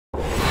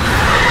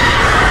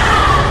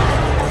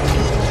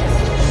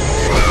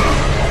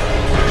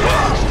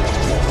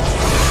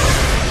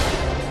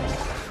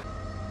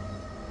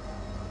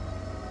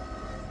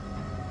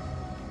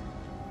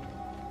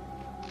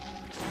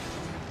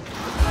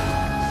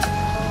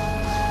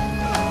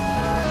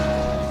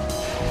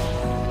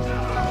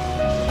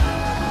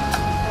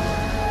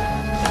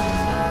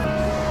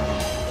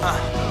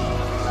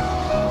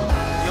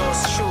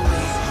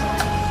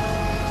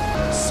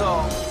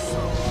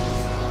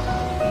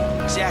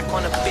back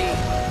on the beat.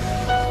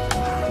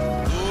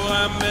 Oh,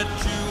 I met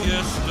you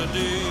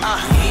yesterday.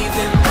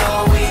 Even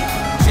though we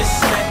just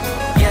met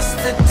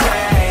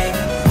yesterday,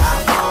 I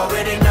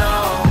already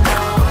know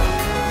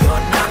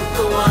you're not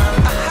the one.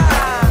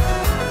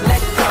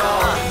 Let go.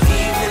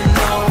 Even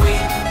though we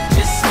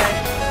just met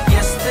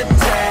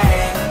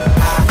yesterday,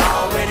 I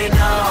already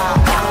know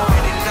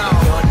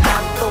you're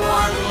not the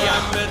one.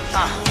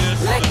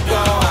 Let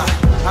go.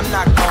 I'm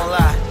not gonna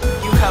lie,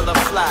 you hella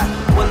fly.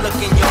 One look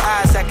in your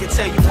eyes, I could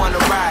tell you wanna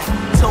ride.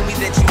 Told me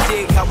that you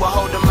dig how I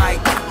hold the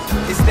mic.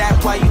 Is that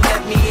why you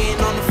let me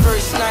in on the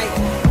first night?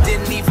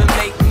 Didn't even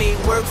make me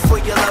work for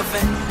your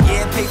loving.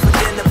 Yeah, pay for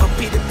dinner, but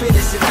Peter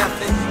Pitters and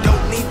nothing.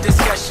 Don't need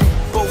discussion,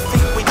 both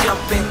feet we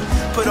jumping.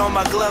 Put on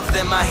my glove,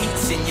 then my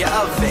heat's in your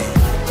oven.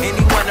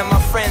 Any one of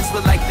my friends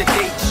would like to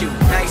date you.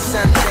 Nice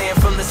suntan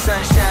from the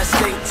Sunshine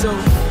State too.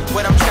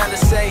 What I'm trying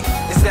to say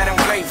is that I'm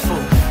grateful.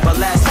 But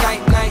last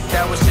night,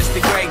 that was just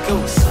a gray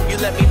goose. You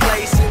let me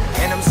blaze it,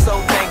 and I'm so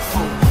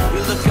thankful. You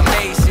look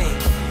amazing,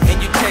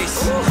 and you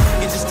taste it.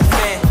 You're just a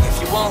fan.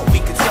 If you want, we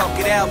could talk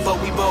it out, but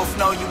we both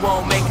know you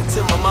won't make it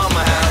to my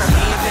mama's house.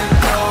 Even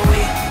though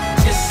we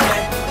just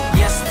met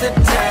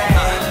yesterday,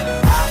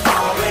 I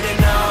already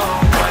know.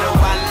 What do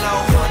I know?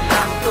 You're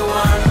not the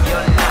one.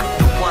 You're not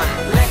the one.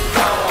 Let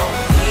go.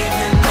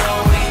 Even though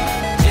we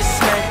just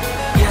met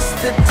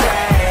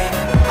yesterday,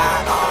 I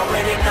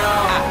already know.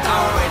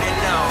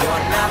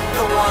 You're not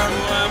the one.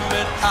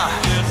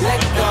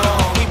 Let go.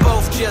 We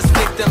both just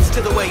victims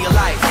to the way of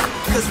life.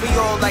 Cause we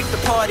all like to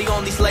party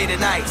on these later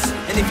nights.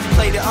 And if you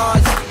play the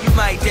odds, you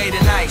might date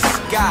a nice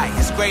guy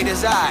as great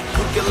as I,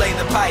 who can lay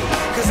the pipe.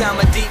 Cause I'm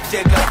a deep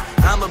digger,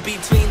 I'm a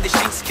between the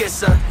sheets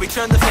kisser.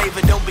 Return the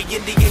favor, don't be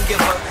Indian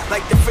giver.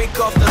 Like the freak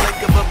off the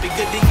liquor, but be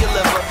good to your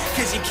liver.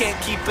 Cause you can't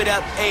keep it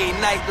up a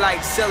night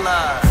like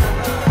Scylla.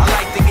 I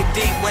like to get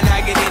deep when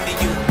I get into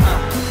you,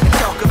 and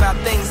talk about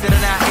things that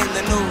are not in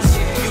the news.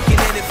 You can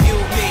interview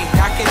me,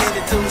 I can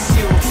introduce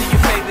you to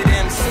your favorite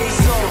MC.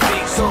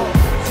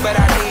 But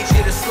I need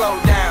you to slow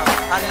down.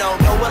 I know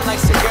no one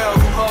likes a girl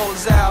who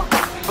holds out,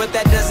 but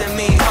that doesn't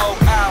mean hold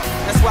out.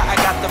 That's why I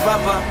got the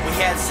rubber. We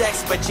had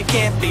sex, but you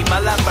can't be my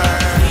lover.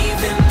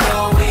 Even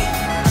though we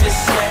just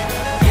met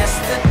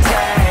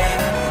yesterday,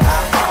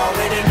 I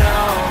already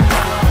know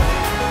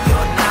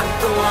you're not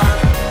the one.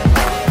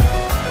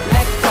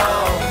 Let go.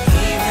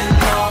 Even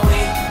though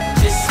we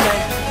just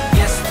met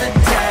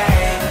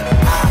yesterday,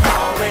 I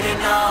already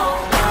know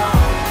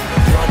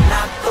you're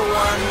not the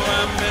one.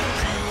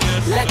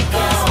 Let go.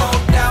 There's no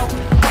doubt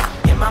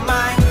in my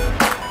mind,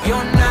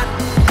 you're not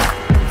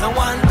the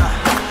one.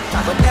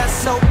 But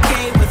that's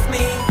okay with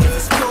me. If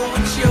it's cool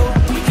with you,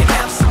 we can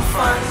have some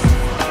fun.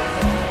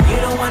 You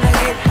don't wanna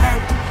get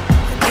hurt,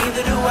 and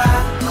neither do I.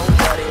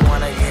 Nobody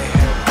wanna get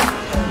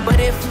hurt. But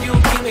if you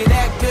give me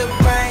that good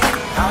brain,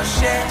 I'll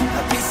share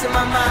a piece of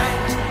my mind.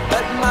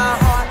 But my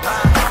heart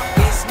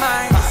is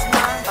mine.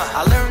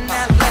 I learned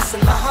that lesson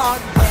the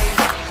hard way.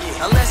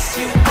 Unless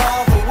you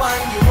fall for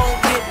one, you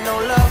won't get no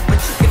love, but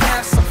you can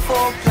have some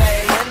foreplay.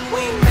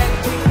 When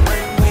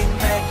we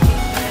met,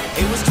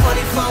 it was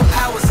 24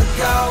 hours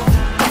ago.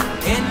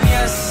 And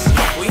yes,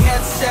 we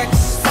had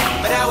sex,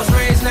 but I was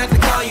raised not to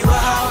call you a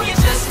hoe. You're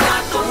just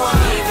not the one.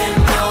 Even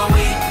though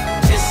we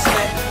just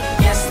met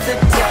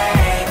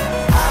yesterday,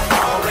 I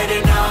already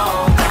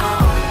know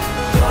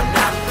you're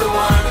not the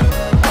one.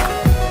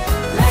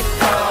 Let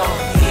go.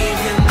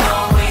 Even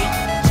though we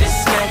just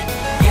met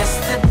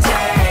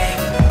yesterday,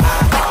 I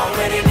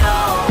already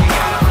know. You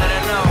gotta let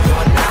her know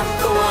you're not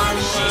the one.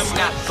 She's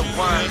not the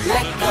one.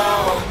 Let go.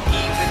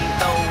 Even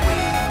though we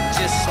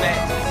just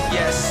met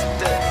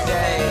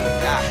yesterday,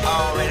 I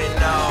already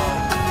know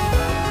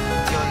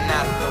you're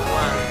not the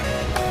one.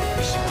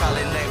 You should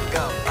probably let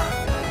go.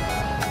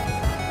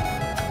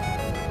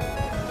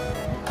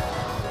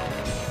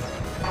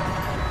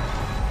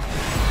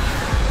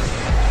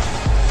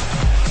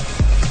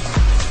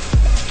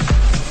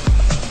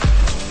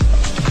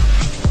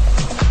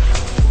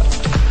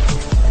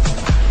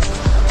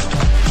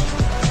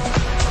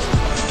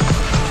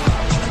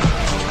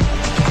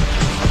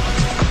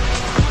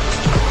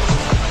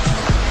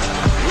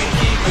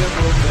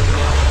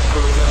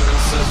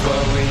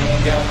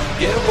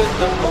 Get with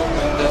the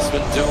moment, that's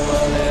what doing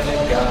it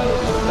ain't gotta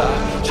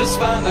lie. Just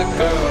find a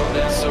girl,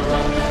 dance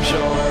around,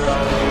 show her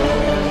all you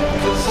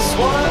own. Cause it's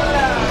one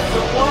life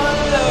and one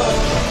love.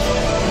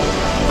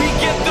 We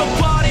get the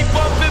party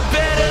bumping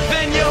better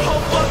than your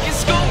whole fucking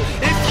school.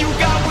 If you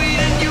got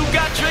weed and you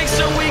got drinks,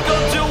 so we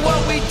gon' do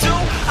what we do.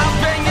 I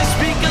bang your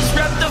speakers,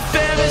 rep the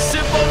fan and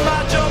sip on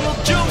my jungle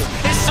juice.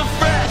 It's a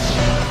fresh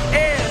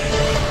air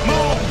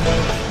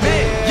movement,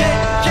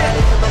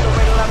 yeah. On the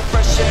rain, a lot of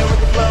fresh air in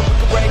the club. We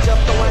can rage up,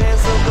 throwing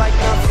hands up like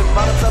nothing.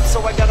 Bottles up, so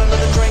I got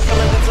another drink.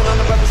 I'm dancing on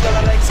the brothers, got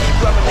our legs keep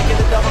rubbing. They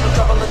get it down on the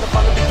trouble and the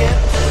fun to begin.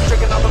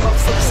 Drinking all the love,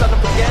 so the sun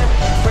up again.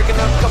 Breaking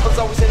up couples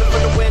always in